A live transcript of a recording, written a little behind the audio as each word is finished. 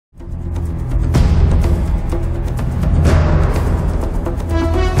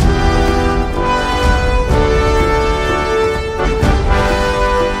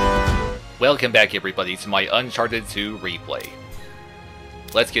Welcome back everybody to my Uncharted 2 replay.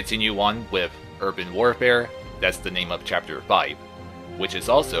 Let's continue on with Urban Warfare, that's the name of Chapter 5, which is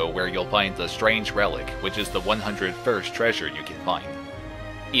also where you'll find the Strange Relic, which is the 101st treasure you can find.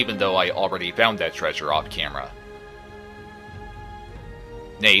 Even though I already found that treasure off camera.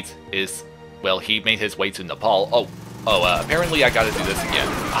 Nate is, well, he made his way to Nepal. Apparently I gotta do this again.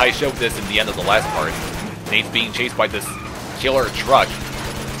 I showed this in the end of the last part. Nate's being chased by this killer truck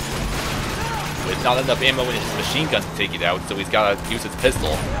with not enough ammo in his machine gun to take it out, so he's gotta use his pistol.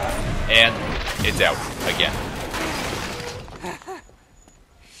 And it's out again.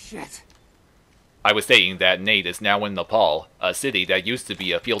 Shit. I was saying that Nate is now in Nepal, a city that used to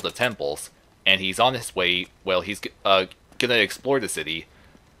be a field of temples, and he's on his way, well, he's gonna explore the city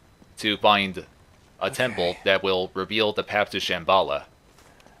to find a temple that will reveal the path to Shambhala.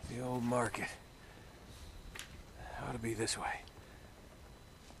 The old market. Ought to be this way.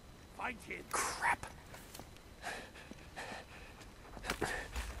 Find him. Crap.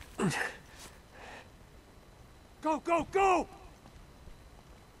 Go, go, go!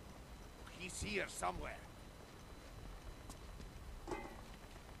 He's here somewhere.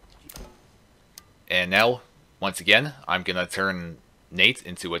 And now, once again, I'm gonna turn Nate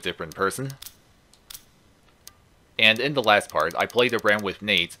into a different person. And in the last part, I played around with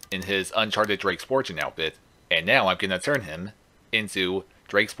Nate in his Uncharted Drake's Fortune outfit, and now I'm gonna turn him into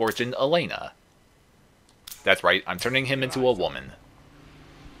Drake's Fortune Elena. That's right, I'm turning him into a woman.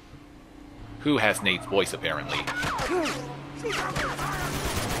 Who has Nate's voice, apparently.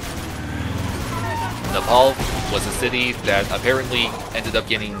 Nepal was a city that apparently ended up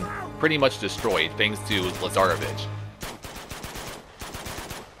getting pretty much destroyed thanks to Lazarevich.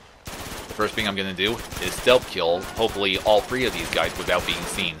 The first thing I'm gonna do is stealth kill, hopefully all three of these guys without being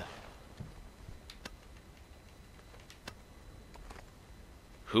seen.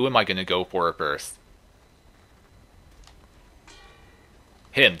 Who am I gonna go for first?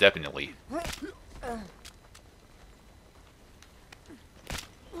 Him, definitely.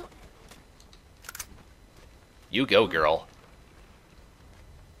 You go, girl.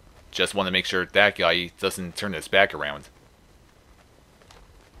 Just want to make sure that guy doesn't turn his back around.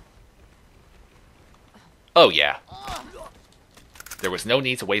 Oh yeah. There was no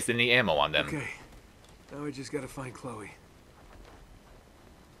need to waste any ammo on them. Okay. Now we just gotta find Chloe.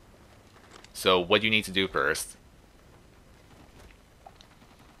 So what you need to do first,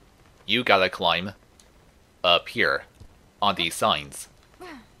 you gotta climb up here on these signs.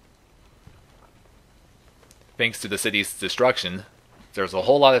 Thanks to the city's destruction, there's a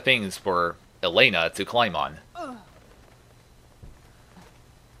whole lot of things for Elena to climb on.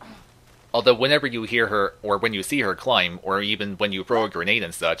 Although whenever you hear her, or when you see her climb, or even when you throw a grenade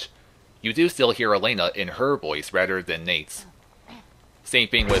and such, you do still hear Elena in her voice rather than Nate's. Same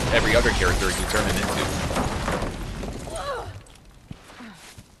thing with every other character you turn him into.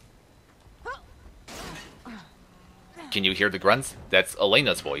 Can you hear the grunts? That's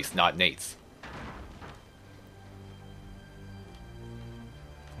Elena's voice, not Nate's.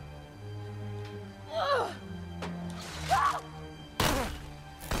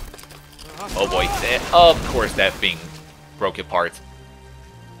 Oh boy, of course that thing broke apart.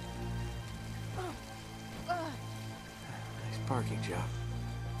 Nice parking job.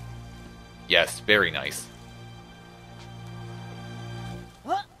 Yes, very nice.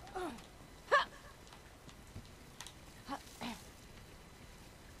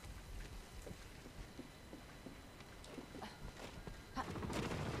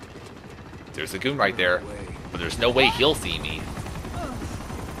 There's a goon right there, but there's no way he'll see me.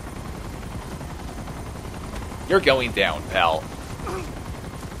 You're going down, pal.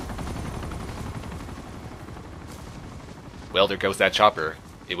 Well, there goes that chopper.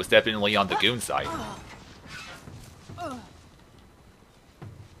 It was definitely on the goon side.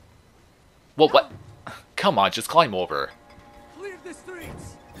 Well, what? Come on, just climb over. Clear the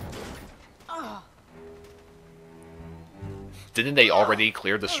streets. Didn't they already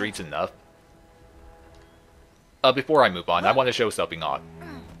clear the streets enough? Before I move on, I want to show something off.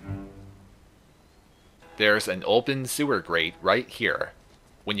 There's an open sewer grate right here.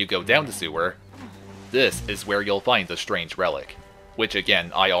 When you go down the sewer, this is where you'll find the strange relic. Which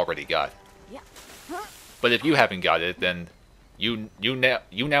again, I already got. But if you haven't got it, then you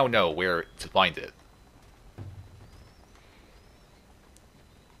now know where to find it.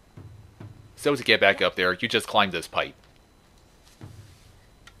 So to get back up there, you just climb this pipe.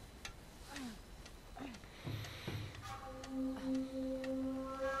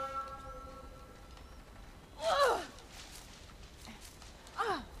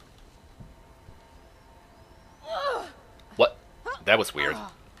 What? That was weird.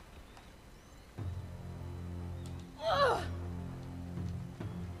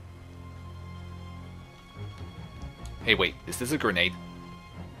 Hey, wait, is this a grenade?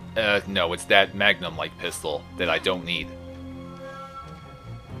 No, it's that Magnum-like pistol that I don't need.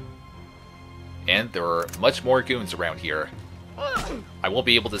 And there are much more goons around here. I won't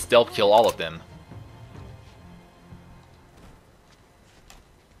be able to stealth kill all of them.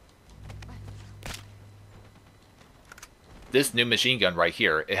 This new machine gun right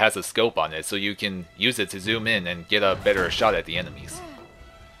here, it has a scope on it, so you can use it to zoom in and get a better shot at the enemies.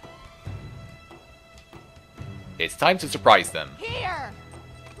 It's time to surprise them. Here!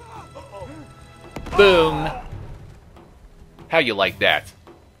 Boom! How you like that?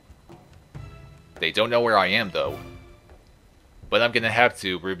 They don't know where I am, though. But I'm gonna have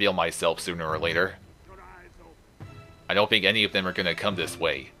to reveal myself sooner or later. I don't think any of them are gonna come this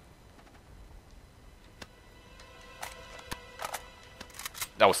way.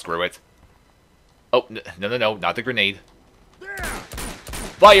 Oh, screw it. Oh, no, not the grenade.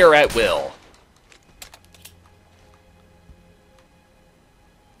 Fire at will!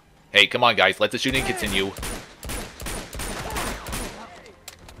 Hey, come on guys, let the shooting continue.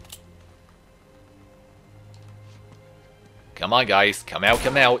 Come on guys, come out,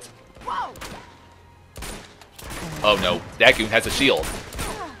 come out. Oh no, that goon has a shield.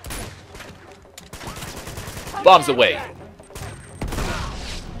 Bombs away.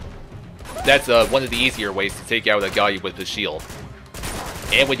 That's one of the easier ways to take out a guy with a shield.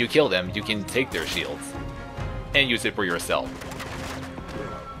 And when you kill them, you can take their shields. And use it for yourself.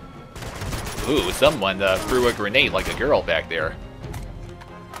 Ooh, someone threw a grenade like a girl back there.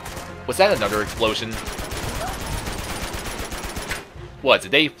 Was that another explosion? What,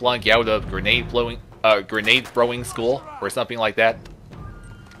 did they flunk out of grenade throwing school? Or something like that?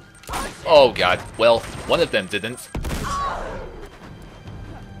 Oh god, well, one of them didn't.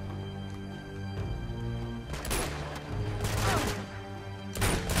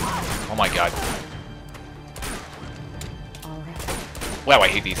 Oh my god. Wow, I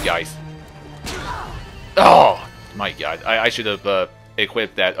hate these guys. Oh my god, I should have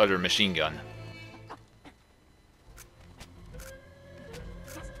equipped that other machine gun.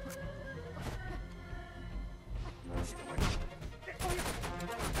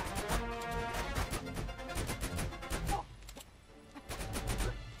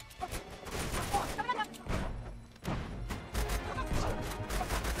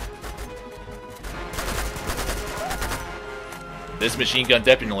 This machine gun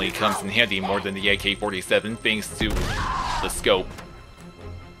definitely comes in handy more than the AK-47 thanks to the scope.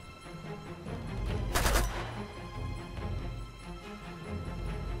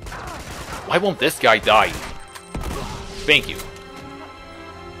 Why won't this guy die? Thank you.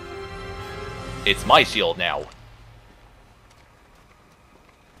 It's my shield now.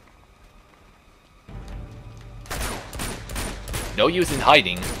 No use in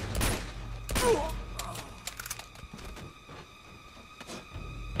hiding.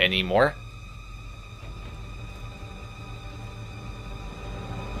 Any more?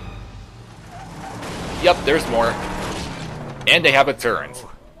 Yep, there's more. And they have it turned.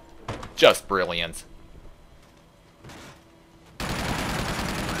 Just brilliant.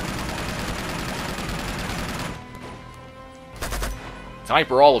 Time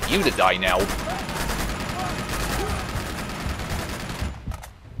for all of you to die now.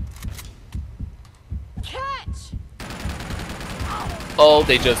 Catch! Oh,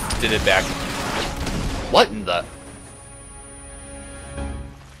 they just did it back. What in the...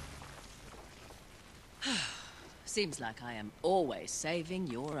 Seems like I am always saving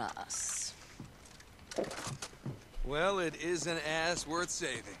your ass. Well, it is an ass worth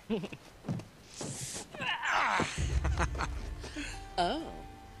saving. Oh,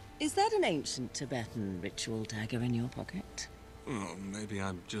 is that an ancient Tibetan ritual dagger in your pocket? Oh, maybe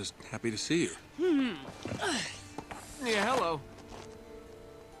I'm just happy to see you. Yeah, hello.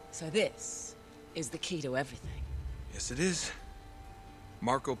 So this is the key to everything. Yes, it is.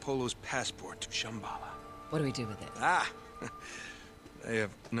 Marco Polo's passport to Shambhala. What do we do with it? Ah! I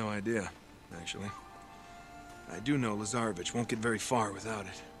have no idea, actually. I do know Lazarevich won't get very far without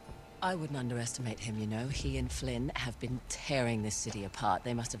it. I wouldn't underestimate him, you know. He and Flynn have been tearing this city apart.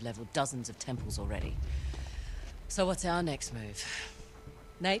 They must have leveled dozens of temples already. So what's our next move?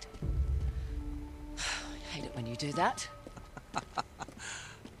 Nate? I hate it when you do that.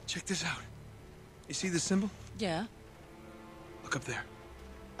 Check this out. You see this symbol? Yeah. Look up there.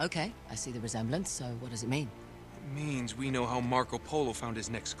 Okay, I see the resemblance, so what does it mean? It means we know how Marco Polo found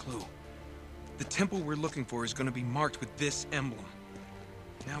his next clue. The temple we're looking for is going to be marked with this emblem.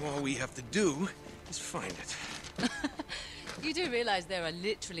 Now all we have to do is find it. You do realize there are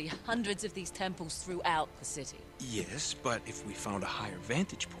literally hundreds of these temples throughout the city? Yes, but if we found a higher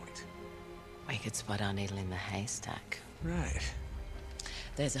vantage point, We could spot our needle in the haystack. Right.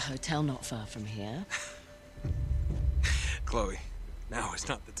 There's a hotel not far from here. Chloe, now is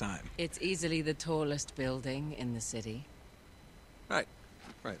not the time. It's easily the tallest building in the city. Right.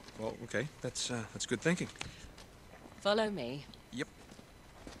 Right. Well, okay. That's good thinking. Follow me. Yep.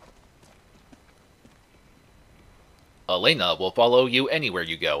 Elena will follow you anywhere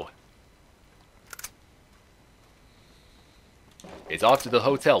you go. It's off to the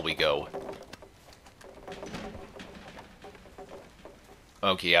hotel we go.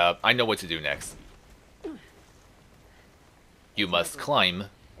 Okay, I know what to do next. You must climb.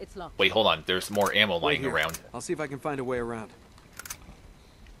 It's locked. Wait, hold on. There's more ammo lying Here. around. I'll see if I can find a way around.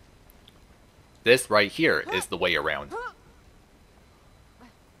 This right here is the way around.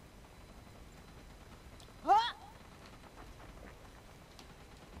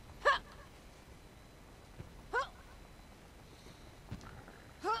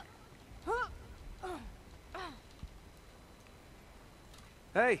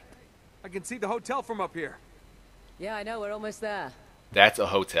 Hey, I can see the hotel from up here. Yeah, I know. We're almost there. That's a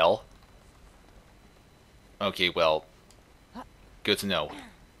hotel? Okay, well, good to know.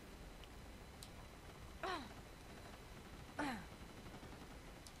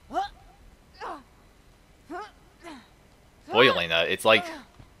 Boy, Elena, it's like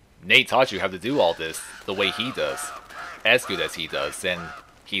Nate taught you how to do all this the way he does. As good as he does, and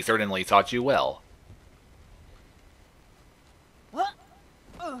he certainly taught you well.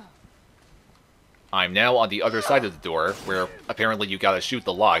 I'm now on the other side of the door, where apparently you gotta shoot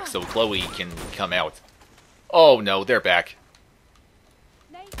the lock so Chloe can come out. Oh no, they're back.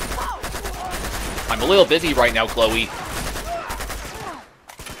 I'm a little busy right now, Chloe.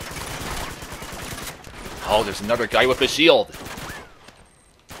 Oh, there's another guy with a shield.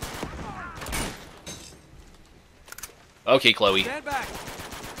 Okay, Chloe. Stand back.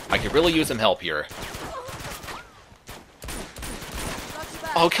 I could really use some help here.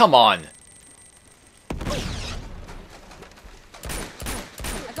 Oh, come on.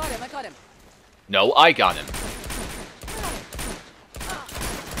 I got him. No, I got him.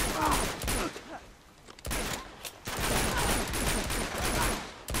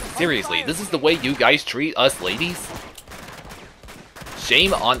 Seriously, this is the way you guys treat us ladies?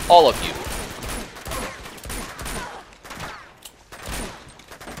 Shame on all of you.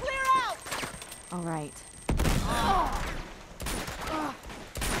 Clear out! All right.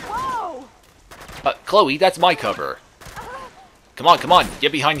 Whoa! Chloe, that's my cover. Come on,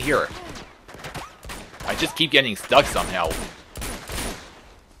 get behind here. I just keep getting stuck somehow.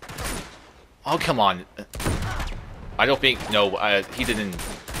 Oh, come on. I don't think... No, he didn't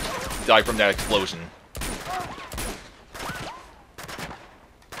die from that explosion.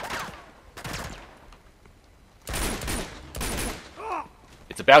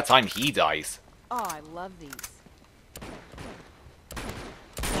 It's about time he dies. Oh, I love these.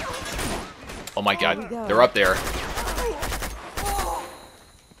 Oh my There we god, go. they're up there.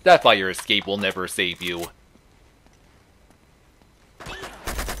 That fire escape will never save you.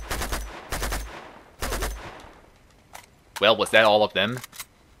 Well, was that all of them?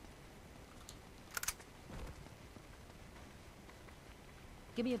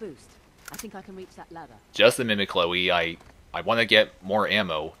 Give me a boost. I think I can reach that ladder. Just a minute, Chloe. I want to get more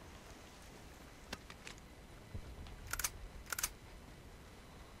ammo.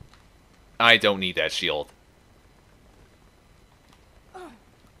 I don't need that shield.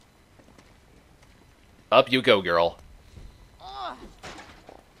 Up you go, girl.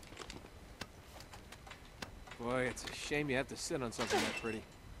 Boy, it's a shame you have to sit on something that pretty.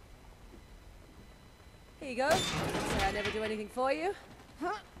 Here you go. Say I never do anything for you.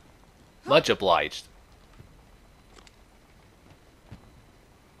 Much obliged.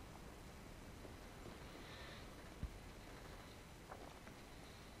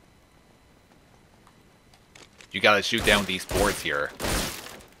 You gotta shoot down these boards here.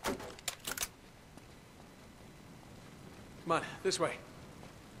 Come on, this way.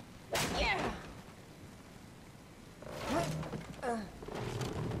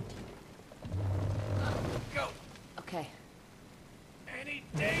 Go. Okay. Any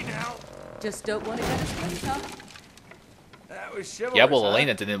day now. Just don't want to get a squeeze, huh? That was chivalrous. Yeah, well, huh?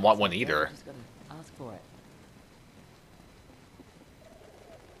 Elena didn't want one either. Just gotta ask for it.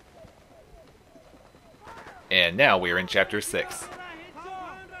 And now we're in chapter 6.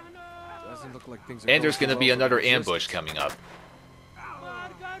 Doesn't look like things are And there's going gonna too be well for another resistance. ambush coming up.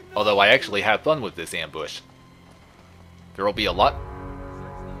 Although I actually have fun with this ambush. There will be a lot...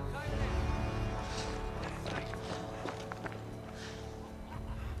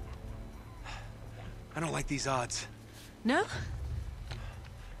 I don't like these odds. No?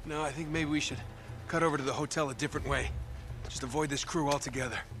 No, I think maybe we should cut over to the hotel a different way. Just avoid this crew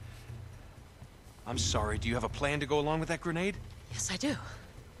altogether. I'm sorry, do you have a plan to go along with that grenade? Yes, I do.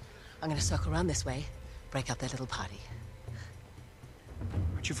 I'm gonna circle around this way, break up their little party.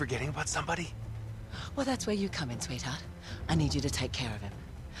 Aren't you forgetting about somebody? Well, that's where you come in, sweetheart. I need you to take care of him.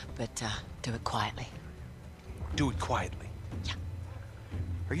 But, do it quietly. Do it quietly. Yeah.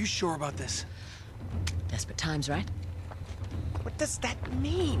 Are you sure about this? Desperate times, right? What does that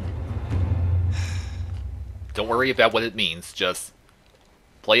mean? Don't worry about what it means, just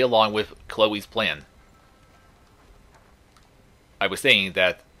play along with Chloe's plan. I was saying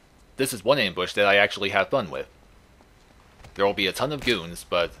that this is one ambush that I actually have fun with. There will be a ton of goons,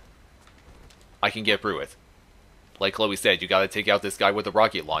 but I can get through it. Like Chloe said, you gotta take out this guy with a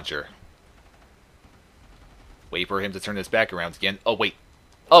rocket launcher. Wait for him to turn his back around again. Oh, wait.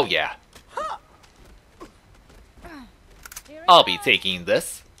 Oh, yeah. I'll be taking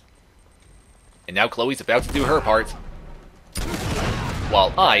this. And now Chloe's about to do her part,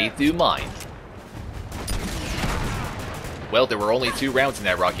 while I do mine. Well, there were only 2 rounds in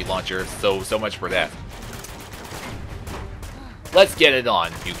that rocket launcher, so much for that. Let's get it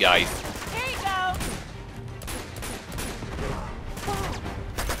on, you guys. Here you go.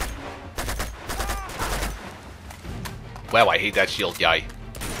 Wow, I hate that shield guy.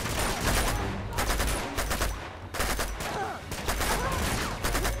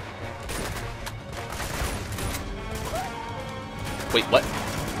 Wait, what?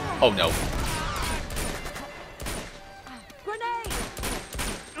 Oh no. Grenade.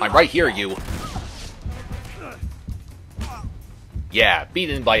 I'm right here, you. Yeah,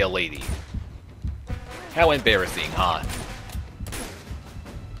 beaten by a lady. How embarrassing, huh?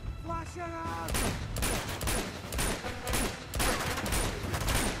 Flash it out!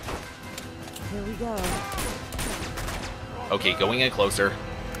 Here we go. Okay, going in closer.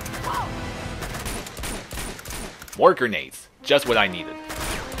 More grenades. Just what I needed. Here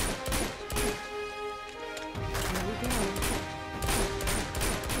we go.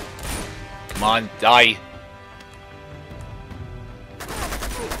 Come on, die.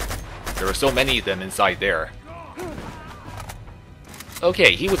 There are so many of them inside there.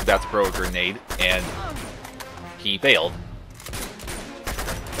 Okay, he was about to throw a grenade, and he failed.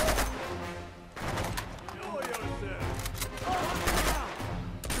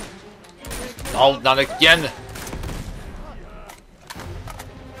 Oh, not again!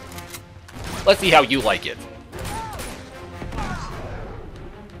 Let's see how you like it.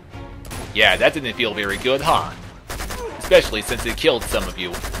 Yeah, that didn't feel very good, huh? Especially since it killed some of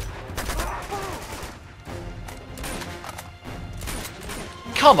you.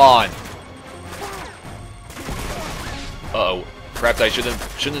 Come on! Uh-oh. Perhaps I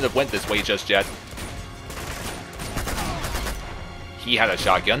shouldn't have went this way just yet. He had a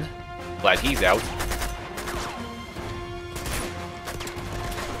shotgun. Glad he's out.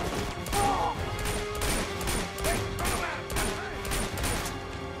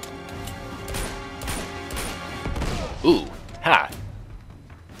 Ooh, ha.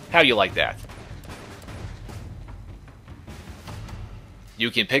 How you like that?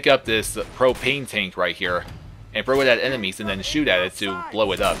 You can pick up this propane tank right here and throw it at enemies and then shoot at it to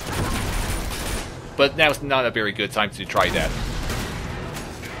blow it up. But now's not a very good time to try that.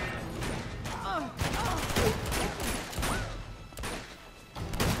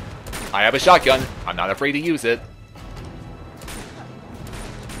 I have a shotgun. I'm not afraid to use it.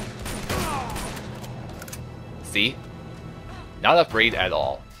 See? Not afraid at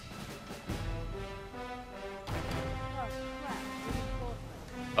all.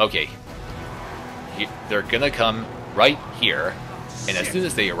 Okay. They're gonna come right here, and as soon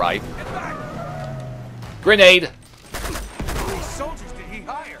as they arrive... Grenade! How many soldiers did he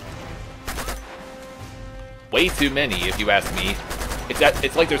hire? Way too many, if you ask me.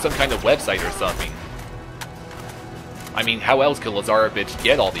 It's like there's some kind of website or something. I mean, how else could Lazarevich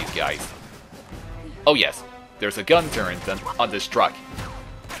get all these guys? Oh yes, there's a gun turret on this truck.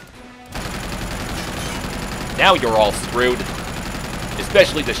 Now you're all screwed.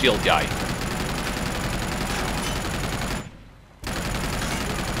 Especially the shield guy.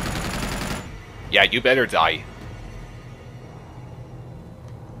 Yeah, you better die.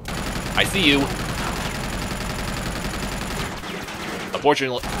 I see you.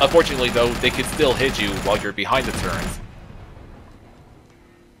 Unfortunately though, they could still hit you while you're behind the turrets.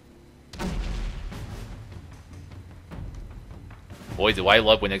 Boy, do I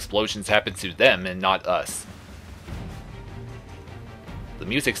love when explosions happen to them and not us. The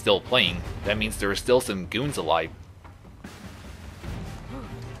music's still playing. That means there are still some goons alive.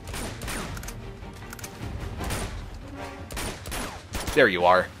 There you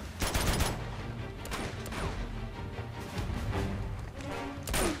are.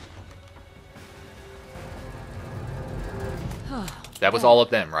 That was all of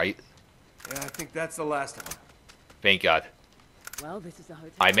them, right? Yeah, I think that's the last of them. Thank God. Well, this is the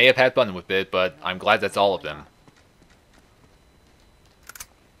hotel. I may have had fun with it, but I'm glad that's all of them.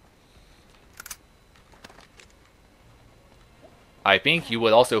 I think you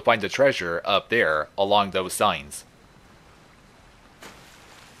would also find the treasure up there along those signs.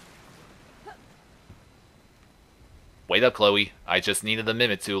 Wait up, Chloe. I just needed a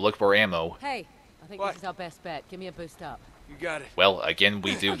minute to look for ammo. Hey, I think What? this is our best bet. Give me a boost up. You got it. Well, again,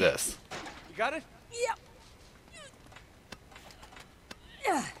 we do this. You got it? Yep.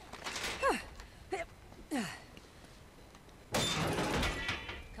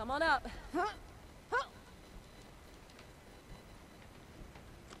 Come on up.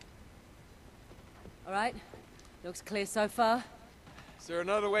 All right. Looks clear so far. Is there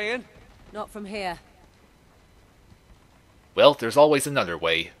another way in? Not from here. Well, there's always another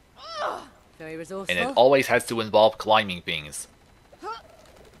way, Very resourceful. and it always has to involve climbing things.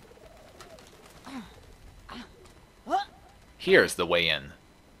 Here's the way in.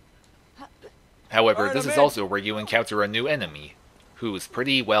 However, Alright, this I'm is in. also where you encounter a new enemy, who's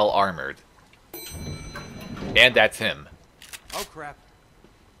pretty well armored. And that's him. Oh, crap.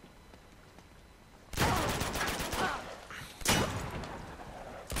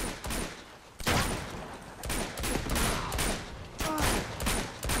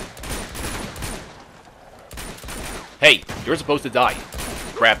 Hey, you're supposed to die.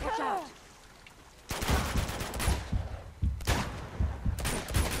 Crap.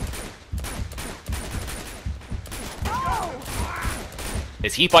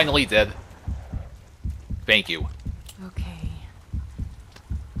 Is he finally dead? Thank you. Okay.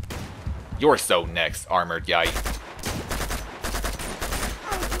 You're so next, armored guy.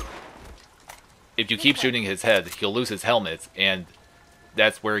 If you keep shooting his head, he'll lose his helmet, and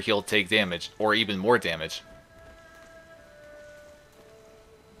that's where he'll take damage, or even more damage.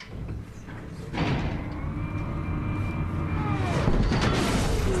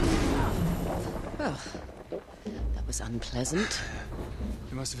 Well, that was unpleasant.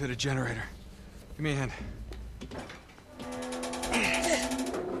 You must have hit a generator. Give me a hand.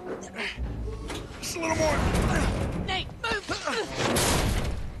 Just a little more. Nate, move!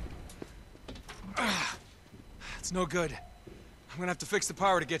 It's no good. I'm gonna have to fix the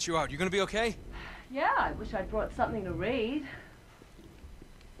power to get you out. You gonna be okay? Yeah, I wish I'd brought something to read.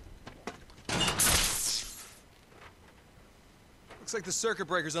 Looks like the circuit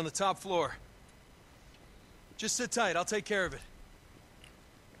breaker's on the top floor. Just sit tight, I'll take care of it.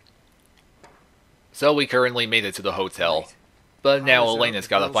 So we currently made it to the hotel. But now Powers out, Elena's the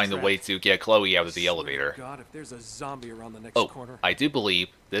gotta girl's find a trapped. way to get Chloe out of the elevator. God, if there's a zombie around the next Oh, corner. I do believe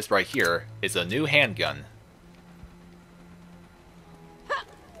this right here is a new handgun.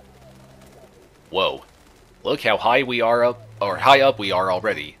 Whoa. Look how high we are up, or high up we are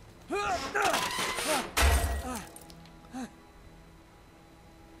already.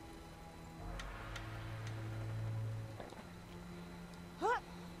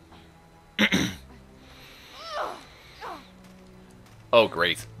 Oh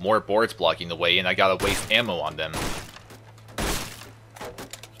great, more boards blocking the way and I gotta waste ammo on them.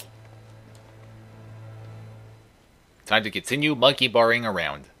 Time to continue monkey barring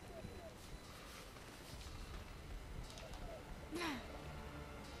around.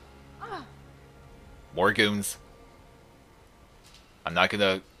 More goons. I'm not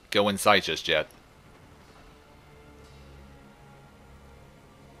gonna go inside just yet.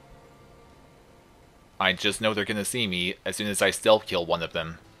 I just know they're gonna see me as soon as I stealth kill one of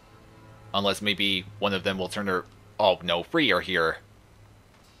them. Unless maybe one of them will turn their... Oh no, 3 are here.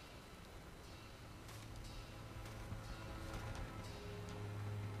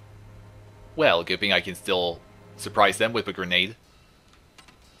 Well, good thing I can still surprise them with a grenade.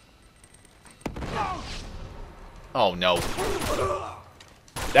 Oh no.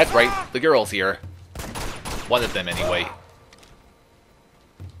 That's right, the girl's here. One of them anyway.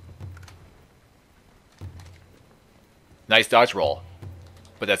 Nice dodge roll.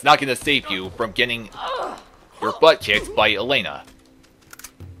 But that's not gonna save you from getting your butt kicked by Elena.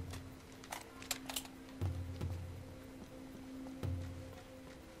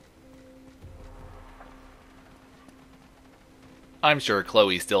 I'm sure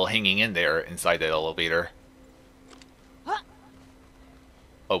Chloe's still hanging in there inside that elevator.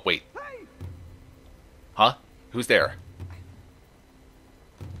 Oh, wait. Huh? Who's there?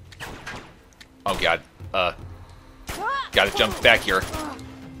 Oh god. Gotta jump back here.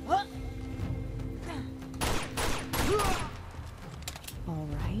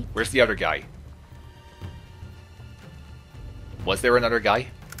 Nate? Where's the other guy? Was there another guy?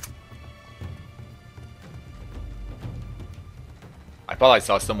 I thought I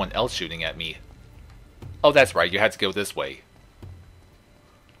saw someone else shooting at me. Oh, that's right, you had to go this way.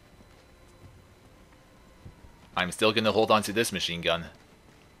 I'm still gonna hold on to this machine gun.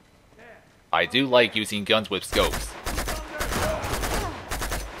 I do like using guns with scopes.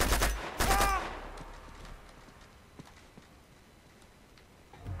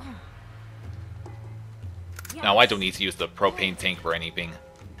 Now I don't need to use the propane tank for anything.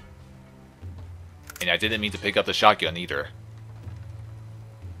 And I didn't mean to pick up the shotgun either.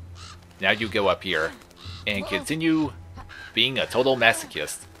 Now you go up here and continue being a total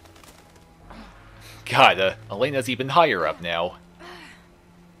masochist. God, Elena's even higher up now.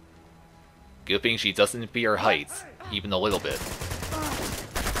 Good thing she doesn't fear heights, even a little bit.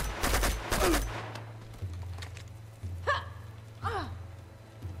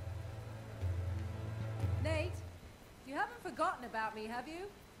 Nate, you haven't forgotten about me, have you?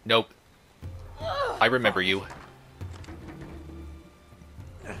 Nope. I remember you.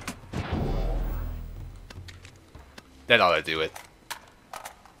 That ought to do it.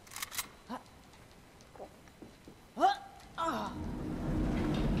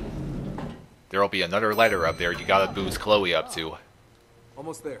 There'll be another ladder up there you gotta boost Chloe up to.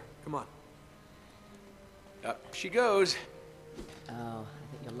 Almost there. Come on. Up she goes. Oh,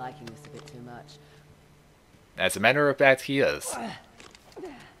 I think you're liking this a bit too much. As a matter of fact, he is.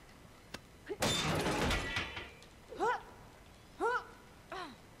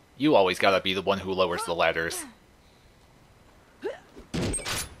 You always gotta be the one who lowers the ladders.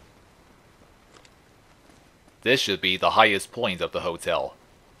 This should be the highest point of the hotel.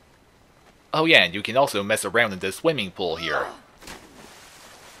 Oh yeah, and you can also mess around in this swimming pool here.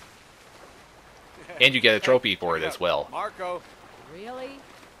 And you get a trophy for it as well. Marco, Really?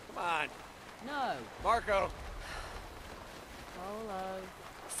 come on. No. Marco. Polo.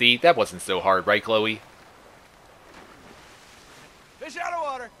 See, that wasn't so hard, right, Chloe? Fish out of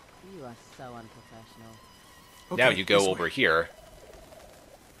water. You are so unprofessional. Now Okay, you go this over way. here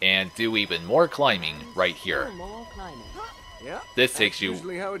and do even more climbing right here. Still more climbing. Yeah. This that's takes you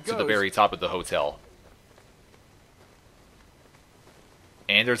usually how it to the goes. very top of the hotel.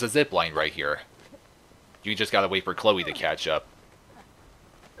 And there's a zip line right here. You just gotta wait for Chloe to catch up.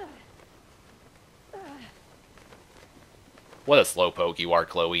 What a slowpoke you are,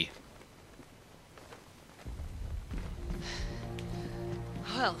 Chloe.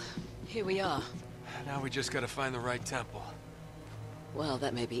 Well, here we are. Now we just gotta find the right temple. Well,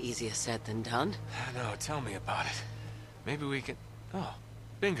 that may be easier said than done. No, tell me about it. Maybe we can... Oh,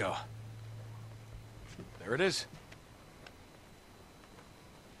 bingo. There it is.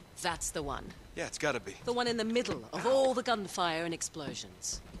 That's the one. Yeah, it's gotta be. The one in the middle of all the gunfire and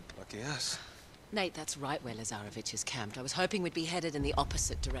explosions. Lucky us. Nate, that's right where Lazarevich is camped. I was hoping we'd be headed in the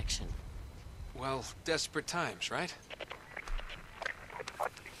opposite direction. Well, desperate times, right?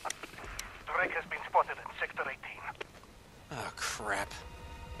 Drake has been spotted in Sector 18. Oh, crap.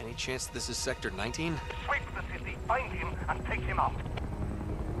 Any chance this is Sector 19? Sweep the city, find him, and take him out.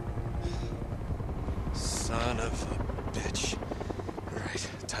 Son of a bitch. Alright,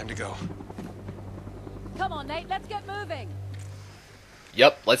 time to go. Come on, Nate, let's get moving.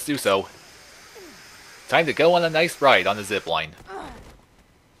 Yep, let's do so. Time to go on a nice ride on the zip line.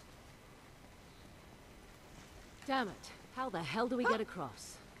 Damn it. How the hell do we get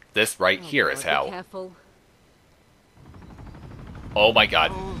across? This right Oh, here God, is be how. careful. Oh my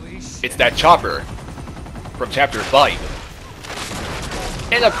god. Holy shit. It's that chopper from Chapter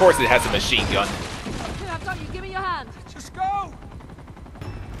 5. And of course it has a machine gun. Okay, I've got you. Give me your hand. Just go.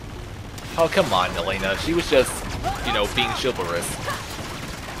 Oh, come on, Elena. She was just, you know, being chivalrous.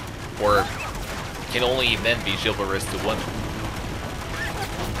 Or can only men be chivalrous to women?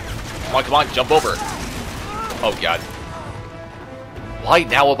 Come on, jump over. Oh god. Why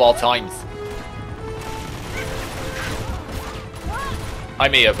now of all times? I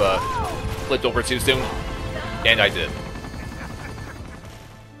may have flipped over too soon, and I did.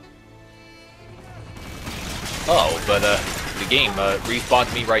 Oh, but the game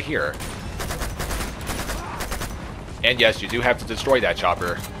respawned me right here. And yes, you do have to destroy that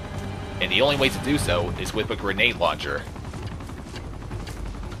chopper. And the only way to do so is with a grenade launcher.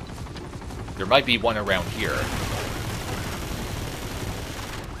 There might be one around here.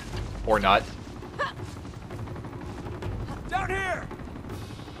 Or not. Down here.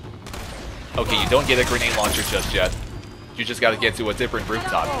 Okay, you don't get a grenade launcher just yet. You just gotta get to a different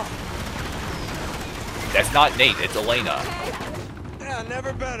rooftop. That's not Nate, it's Elena. Yeah,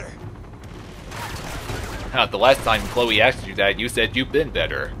 never better. The last time Chloe asked you that, you said you've been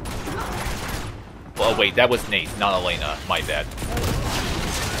better. Well, wait, that was Nate, not Elena. My bad.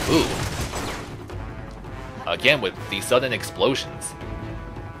 Ooh. Again with these sudden explosions.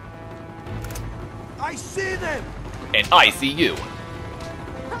 I see them! And I see you.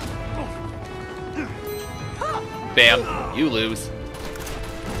 Bam, you lose.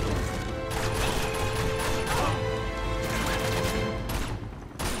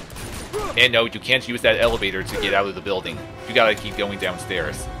 And no, you can't use that elevator to get out of the building. You gotta keep going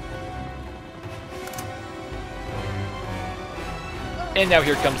downstairs. And now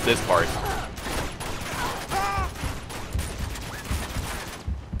here comes this part.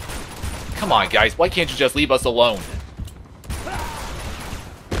 Come on, guys, why can't you just leave us alone?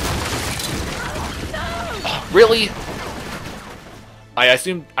 Really? I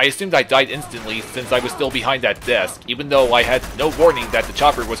assumed I died instantly since I was still behind that desk, even though I had no warning that the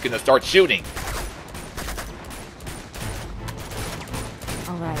chopper was gonna start shooting.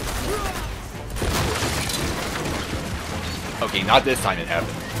 Alright. Okay, not this time it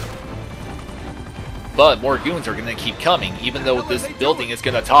happened. But more goons are gonna keep coming, even though this building is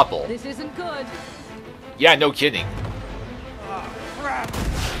gonna topple. This isn't good. Yeah, no kidding.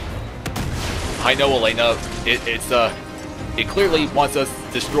 I know, Elena. It clearly wants us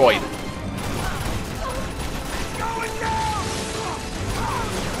destroyed.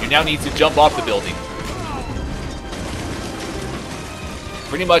 You now need to jump off the building.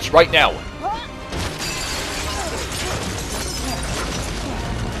 Pretty much right now.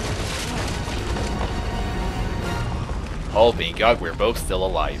 Oh, thank God, we're both still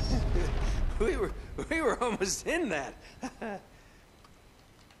alive. We were almost in that.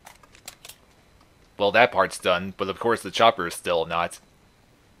 Well, that part's done, but of course the chopper is still not.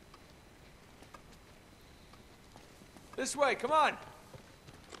 This way, come on.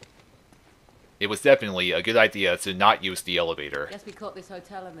 It was definitely a good idea to not use the elevator. Guess we caught this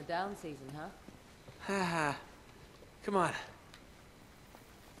hotel in the down season, huh? Come on.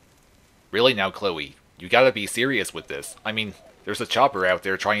 Really now, Chloe, you gotta be serious with this. I mean, there's a chopper out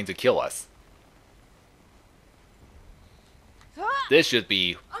there trying to kill us. This should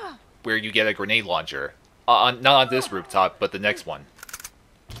be where you get a grenade launcher. Not on this rooftop, but the next one.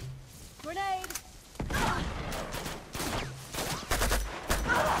 Grenade!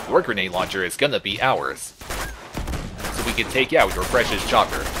 Your grenade launcher is gonna be ours. So we can take out your precious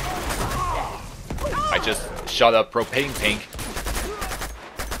chopper. I just shot a propane tank.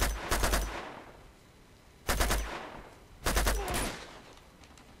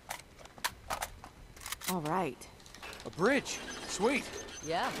 Alright. A bridge. Sweet.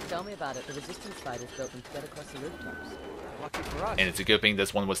 Yeah, tell me about it. The resistance fighters built them to get across the rooftops. Lucky for us. And it's a good thing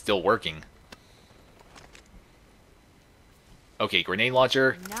this one was still working. Okay, grenade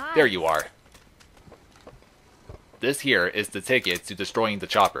launcher. Nice. There you are. This here is the ticket to destroying the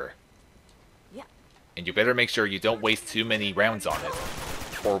chopper. Yeah. And you better make sure you don't waste too many rounds on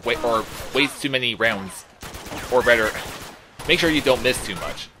it. Or waste too many rounds. Or better, make sure you don't miss too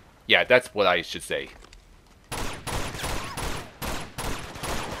much. Yeah, that's what I should say.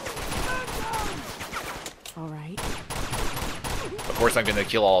 Alright. Of course, I'm gonna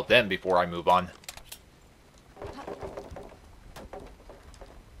kill all of them before I move on.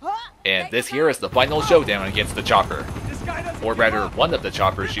 And this here is the final showdown against the chopper. Or rather, one of the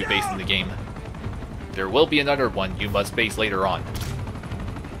choppers you face in the game. There will be another one you must face later on.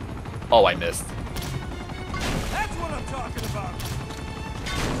 Oh, I missed. That's what I'm talking about.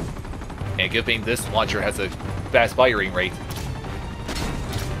 And good thing this launcher has a fast firing rate.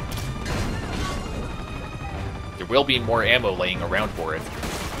 There will be more ammo laying around for it.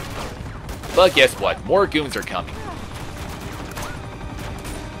 But guess what? More goons are coming.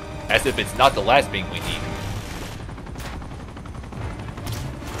 As if it's not the last thing we need.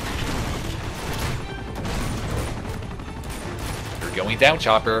 You're going down,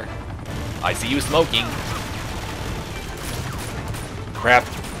 Chopper. I see you smoking. Crap.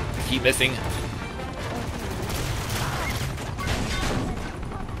 I keep missing.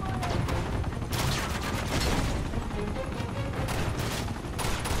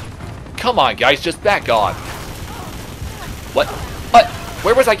 Come on, guys, just back off. What? What?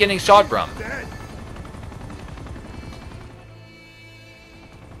 Where was I getting shot from? That's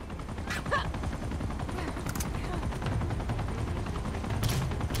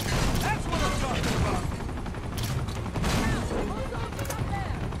what I'm talking about.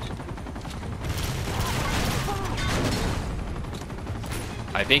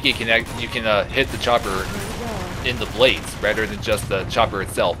 I think you can hit the chopper in the blades rather than just the chopper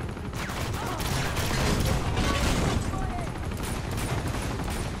itself.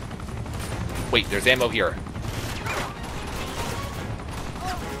 Wait, there's ammo here.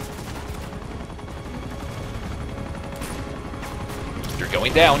 You're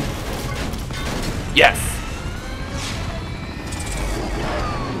going down. Yes!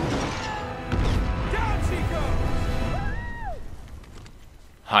 Down she goes!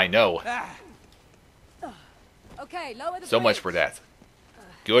 I know. Okay, lower the So much bridge. for that.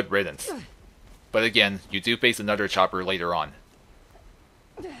 Good riddance. But again, you do face another chopper later on.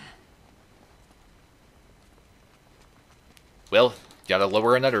 Well, gotta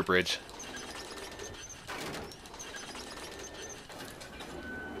lower another bridge.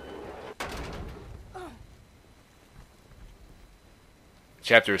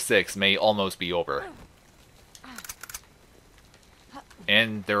 Chapter 6 may almost be over.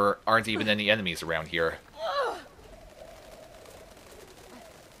 And there aren't even any enemies around here.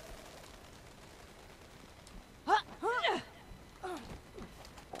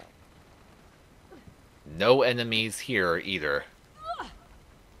 No enemies here either.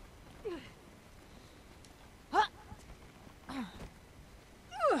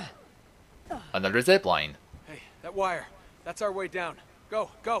 Another zipline. Hey, that wire. That's our way down.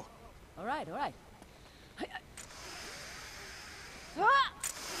 Go, go. All right, all right.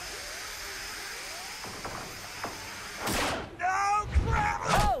 No, crap!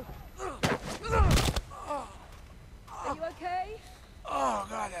 Oh! Are you okay? Oh,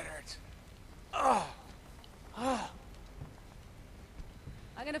 God, that hurts.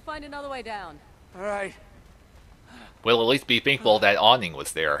 I'm gonna find another way down. All right. Well, at least be thankful that awning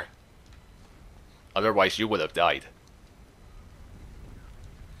was there. Otherwise, you would have died.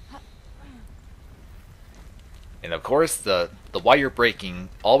 And of course, the wire breaking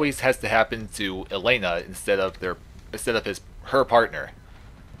always has to happen to Elena instead of her partner.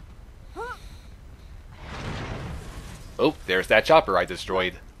 Oh, there's that chopper I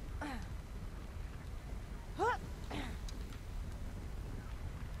destroyed.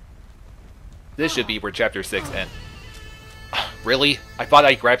 This should be where Chapter 6 ends. Really? I thought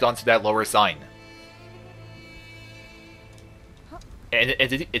I grabbed onto that lower sign. And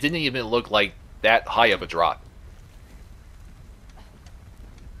it didn't even look like that high of a drop.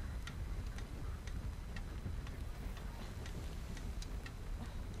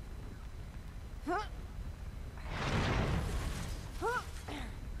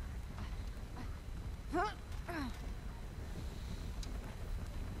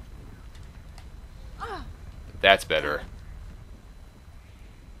 That's better.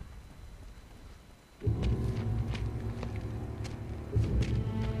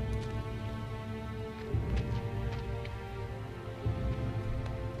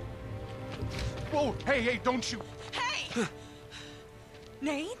 Whoa, hey, don't shoot. Hey!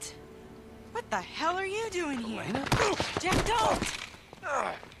 Nate? What the hell are you doing here? Elena? Jack, don't!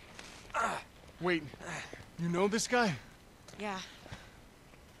 Wait, you know this guy? Yeah.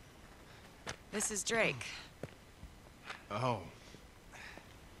 This is Drake. Oh.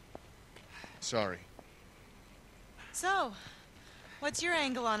 Sorry. So, what's your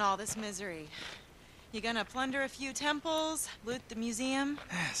angle on all this misery? You gonna plunder a few temples, loot the museum?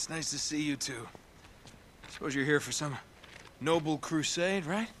 It's nice to see you two. Suppose you're here for some noble crusade,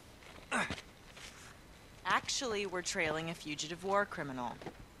 right? Actually, we're trailing a fugitive war criminal.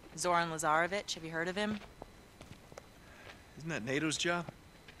 Zoran Lazarevic, have you heard of him? Isn't that NATO's job?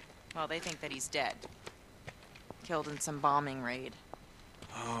 Well, they think that he's dead. Killed in some bombing raid.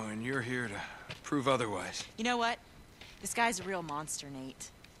 Oh, and you're here to prove otherwise. You know what? This guy's a real monster,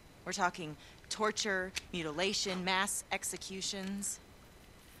 Nate. We're talking torture, mutilation, mass executions.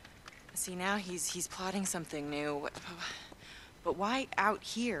 See, now he's plotting something new. But why out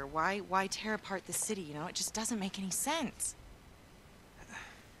here? Why tear apart the city, you know? It just doesn't make any sense.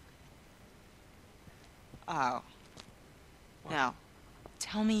 Oh. No.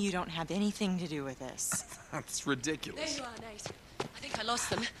 Tell me you don't have anything to do with this. That's There ridiculous. you are, Nate. I think I lost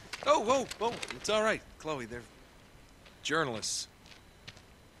them. Oh, whoa. It's all right, Chloe. They're journalists.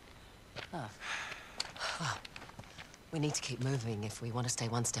 Oh. Well, we need to keep moving if we want to stay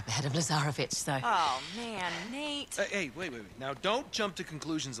one step ahead of Lazarevic, so... Oh, man, Nate. Hey, wait. Now, don't jump to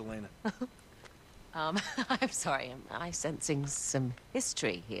conclusions, Elena. I'm sorry, am I sensing some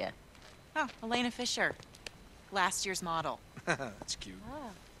history here? Oh, Elena Fisher. Last year's model. That's cute.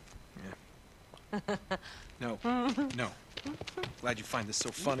 Oh. Yeah. No. Glad you find this so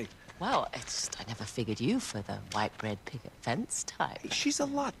funny. Well, it's just I never figured you for the white bread picket fence type. She's a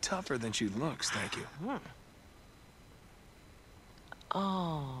lot tougher than she looks, thank you.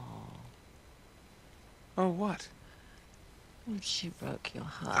 Oh, Oh, what? she broke your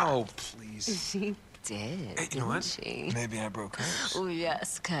heart. Oh, please. She did, Hey, you know didn't what? she? Maybe I broke hers. Oh,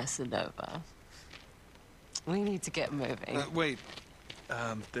 yes, Casanova. We need to get moving. Wait.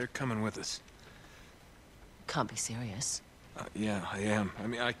 They're coming with us. Can't be serious. Yeah, I am. I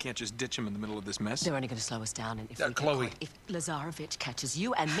mean, I can't just ditch them in the middle of this mess. They're only going to slow us down, and if we get Chloe. caught, if Lazarevich catches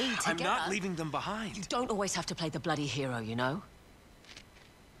you and me together... I'm not leaving them behind. You don't always have to play the bloody hero, you know?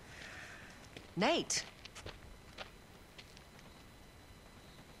 Nate.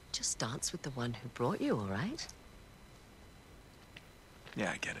 Just dance with the one who brought you, all right?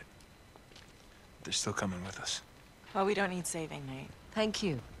 Yeah, I get it. They're still coming with us. Well, we don't need saving, Nate. Thank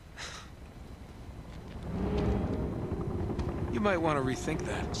you. You might want to rethink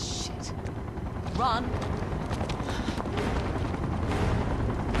that. Shit. Run!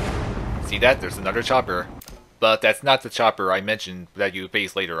 See that? There's another chopper. But that's not the chopper I mentioned that you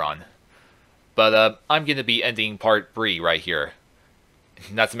face later on. But I'm going to be ending part 3 right here.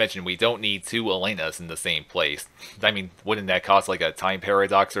 Not to mention, we don't need 2 Elenas in the same place. I mean, wouldn't that cause like a time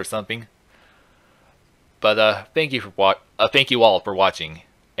paradox or something? But thank you all for watching,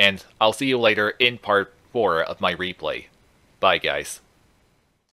 and I'll see you later in part 4 of my replay. Bye, guys.